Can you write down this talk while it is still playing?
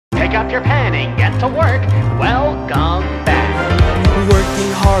pick up your pen and get to work. Welcome back.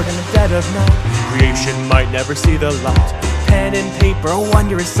 Working hard in the dead of night, creation might never see the light. Pen and paper,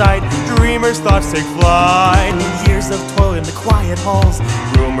 wondrous sight, dreamers' thoughts take flight. Years of toil in the quiet halls,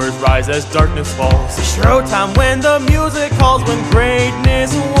 rumors rise as darkness falls. Showtime when the music calls, when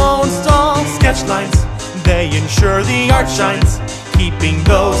greatness won't stall. Sketch lines, they ensure the art shines, keeping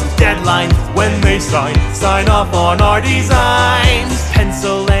those deadlines when they sign off on our designs.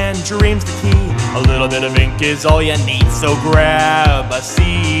 Pencil and dreams the key, a little bit of ink is all you need. So grab a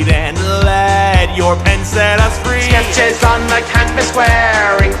seat and let your pen set us free. Sketches on the canvas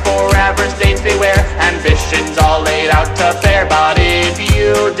squaring, forever stains beware. Ambitions all laid out to bear, but if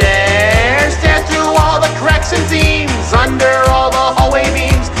you dare stare through all the cracks and seams, under all the hallway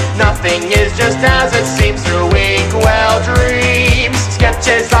beams, nothing is just as it seems through inkwell dreams.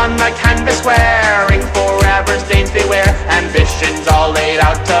 Sketches on the canvas squaring, forever stains beware. Ambitions all laid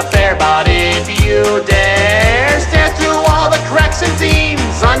out to bear, but if you dare stare through all the cracks and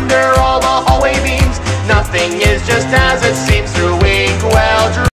seams, under all the hallway beams, nothing is just as it seems.